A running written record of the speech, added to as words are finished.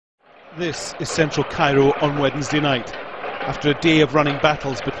This is central Cairo on Wednesday night. After a day of running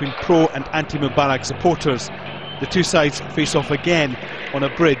battles between pro and anti-Mubarak supporters, the two sides face off again on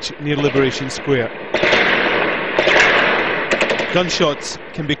a bridge near Liberation Square. Gunshots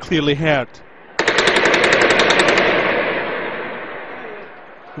can be clearly heard.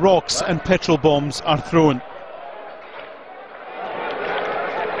 Rocks and petrol bombs are thrown.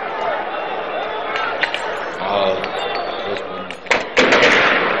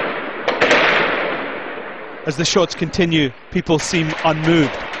 As the shots continue, people seem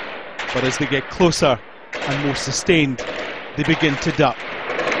unmoved, but as they get closer and more sustained, they begin to duck.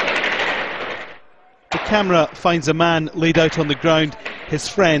 The camera finds a man laid out on the ground, his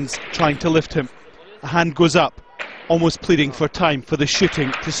friends trying to lift him. A hand goes up, almost pleading for time for the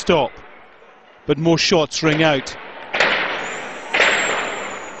shooting to stop. But more shots ring out,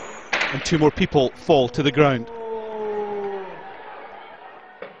 and two more people fall to the ground.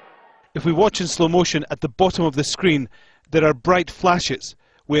 If we watch in slow motion, at the bottom of the screen there are bright flashes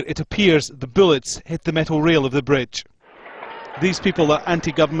where it appears the bullets hit the metal rail of the bridge. These people are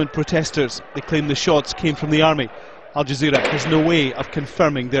anti-government protesters. They claim the shots came from the army. Al Jazeera has no way of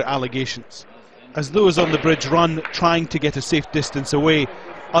confirming their allegations. As those on the bridge run, trying to get a safe distance away,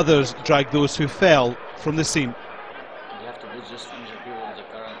 others drag those who fell from the scene. You have to put this in the people in the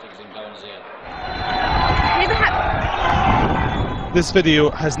car and take them down there. This video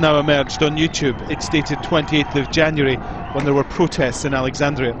has now emerged on YouTube. It's dated 28th of January when there were protests in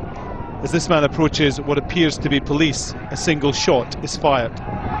Alexandria. As this man approaches what appears to be police, a single shot is fired.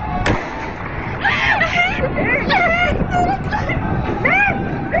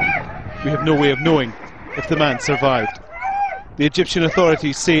 We have no way of knowing if the man survived. The Egyptian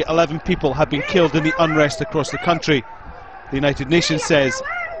authorities say 11 people have been killed in the unrest across the country. The United Nations says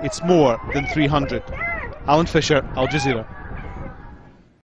it's more than 300. Alan Fisher, Al Jazeera.